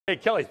Hey,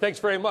 Kelly, thanks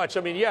very much.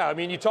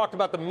 You talked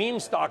about the meme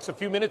stocks a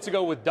few minutes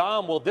ago with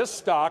Dom. Well, this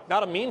stock,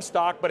 not a meme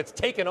stock, but it's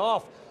taken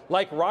off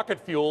like rocket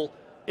fuel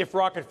if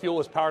rocket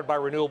fuel is powered by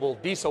renewable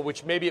diesel,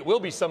 which maybe it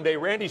will be someday.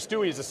 Randy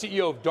Stewie is the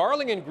CEO of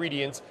Darling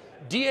Ingredients,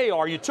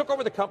 DAR. You took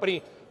over the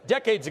company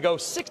decades ago,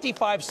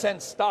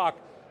 65-cent stock.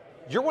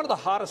 You're one of the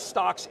hottest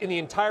stocks in the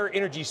entire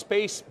energy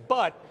space,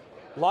 but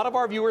a lot of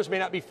our viewers may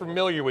not be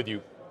familiar with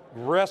you.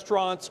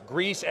 Restaurants,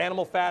 grease,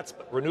 animal fats,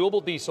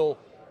 renewable diesel.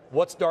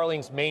 What's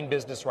Darling's main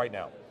business right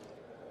now?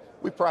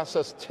 We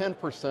process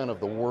 10%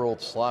 of the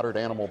world's slaughtered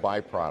animal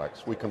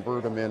byproducts. We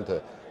convert them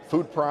into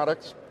food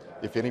products.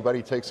 If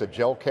anybody takes a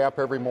gel cap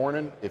every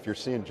morning, if you're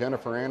seeing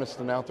Jennifer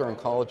Aniston out there on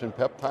collagen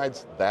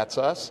peptides, that's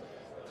us.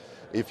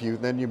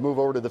 Then you move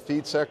over to the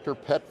feed sector,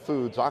 pet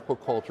foods,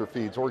 aquaculture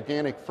feeds,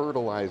 organic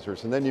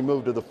fertilizers, and then you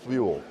move to the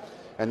fuel.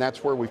 And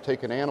that's where we've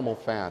taken animal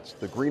fats,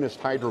 the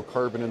greenest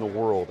hydrocarbon in the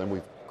world, and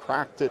we've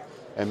cracked it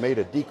and made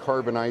a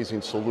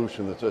decarbonizing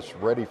solution that's just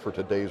ready for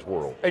today's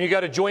world. And you've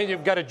got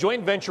a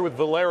joint venture with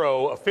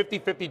Valero, a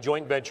 50-50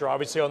 joint venture,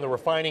 obviously on the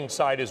refining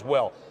side as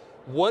well.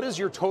 What is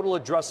your total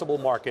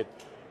addressable market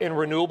in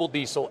renewable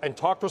diesel? And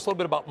talk to us a little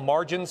bit about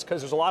margins,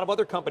 because there's a lot of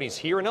other companies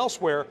here and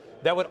elsewhere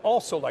that would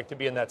also like to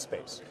be in that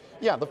space.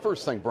 Yeah, the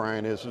first thing,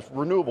 Brian, is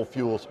renewable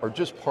fuels are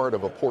just part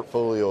of a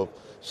portfolio of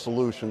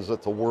solutions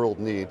that the world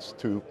needs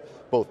to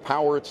both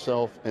power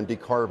itself and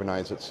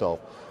decarbonize itself.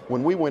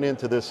 When we went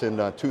into this in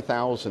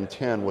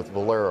 2010 with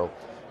Valero,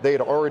 they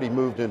had already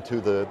moved into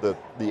the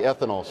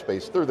ethanol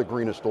space. They're the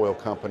greenest oil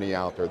company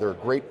out there. They're a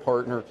great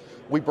partner.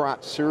 We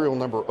brought serial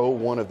number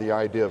 01 of the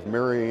idea of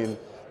marrying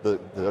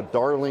the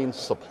Darling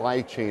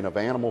supply chain of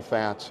animal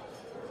fats,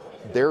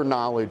 their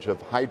knowledge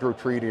of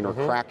hydrotreating or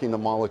cracking the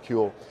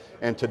molecule.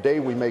 And today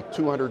we make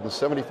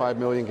 275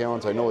 million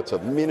gallons. I know it's a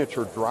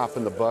miniature drop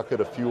in the bucket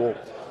of fuel.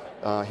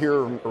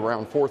 Here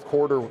around fourth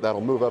quarter,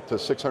 that'll move up to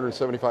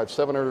 675,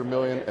 700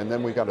 million, and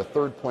then we got a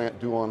third plant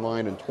due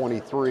online in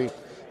 23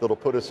 that'll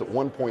put us at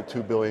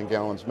 1.2 billion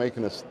gallons,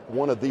 making us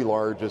one of the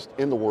largest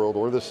in the world,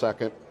 or the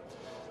second,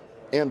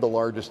 and the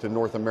largest in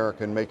North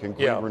America in making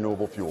green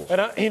renewable fuels.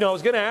 And I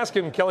was going to ask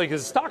him, Kelly,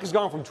 because the stock has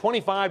gone from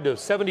 25 to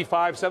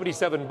 75,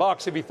 77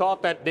 bucks. If he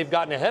thought that they've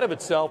gotten ahead of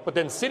itself, but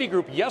then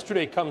Citigroup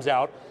yesterday comes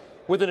out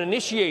with an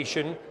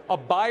initiation, a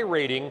buy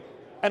rating,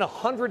 and a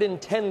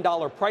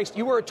 $110 price.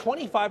 You were a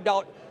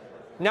 $25,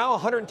 now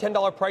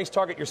 $110 price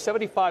target. You're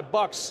 75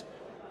 bucks.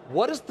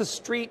 What is the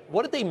street?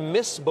 What did they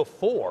miss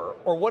before,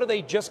 or what are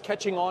they just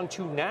catching on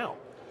to now?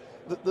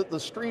 The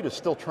street is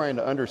still trying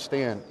to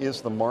understand,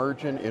 is the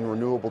margin in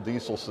renewable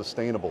diesel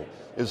sustainable?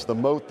 Is the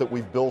moat that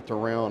we've built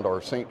around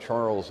our St.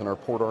 Charles and our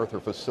Port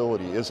Arthur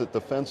facility, is it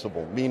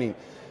defensible? Meaning,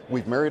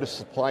 we've married a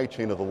supply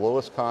chain of the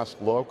lowest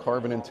cost, low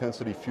carbon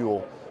intensity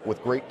fuel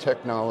with great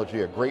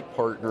technology, a great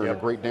partner, and a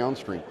great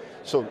downstream.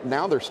 So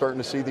now they're starting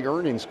to see the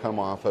earnings come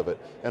off of it.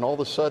 And all of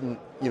a sudden,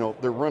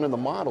 they're running the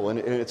model, and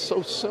it's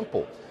so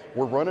simple.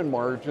 We're running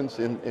margins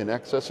in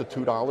excess of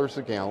 $2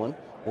 a gallon.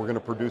 We're going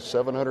to produce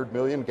 700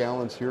 million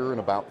gallons here in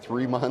about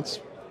 3 months.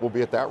 We'll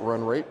be at that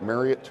run rate,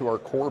 marry it to our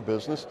core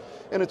business,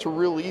 and it's a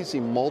real easy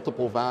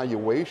multiple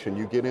valuation.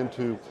 You get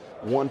into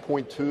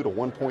 1.2 to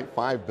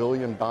 1.5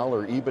 billion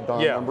dollar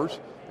EBITDA numbers,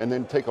 and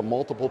then take a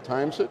multiple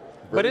times it.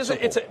 But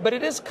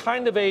it is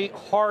kind of a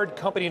hard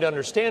company to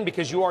understand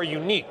because you are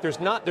unique.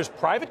 There's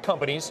private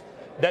companies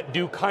that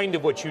do kind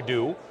of what you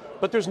do,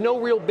 but there's no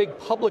real big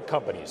public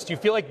companies. Do you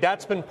feel like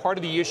that's been part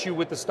of the issue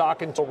with the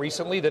stock until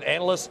recently, that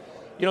analysts,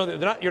 you're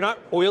not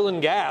oil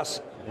and gas,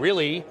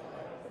 really.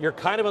 You're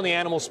kind of in the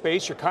animal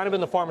space, you're kind of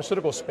in the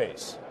pharmaceutical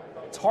space.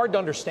 It's hard to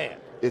understand.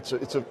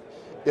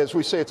 As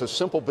we say, it's a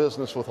simple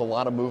business with a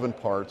lot of moving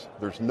parts.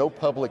 There's no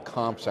public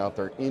comps out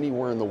there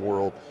anywhere in the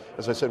world.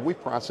 As I said, we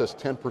process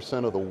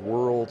 10% of the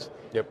world's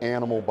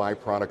animal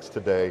byproducts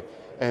today.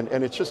 And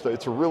it's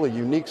a really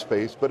unique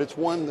space, but it's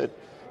one that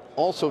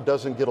also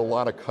doesn't get a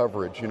lot of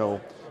coverage.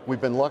 We've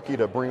been lucky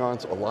to bring on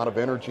a lot of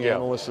energy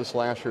analysts this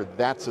last year.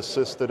 That's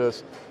assisted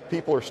us.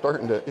 People are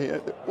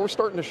we're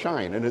starting to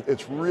shine, and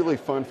it's really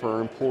fun for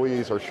our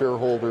employees, our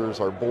shareholders,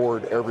 our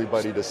board,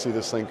 everybody to see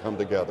this thing come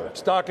together.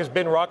 Stock has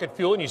been rocket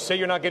fuel, and you say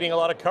you're not getting a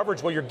lot of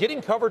coverage. Well, you're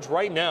getting coverage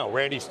right now.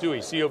 Randy Stewie,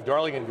 CEO of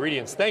Darling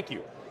Ingredients. Thank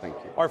you. Thank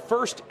you. Our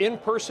first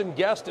in-person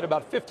guest at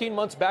about 15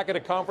 months back at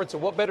a conference,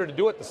 and what better to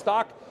do it? The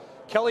stock,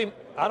 Kelly,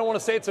 I don't want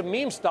to say it's a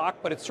meme stock,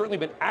 but it's certainly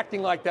been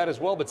acting like that as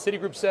well. But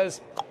Citigroup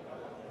says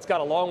it's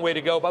got a long way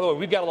to go. By the way,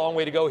 we've got a long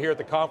way to go here at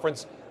the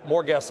conference.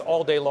 More guests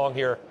all day long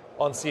here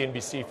on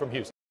CNBC from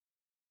Houston.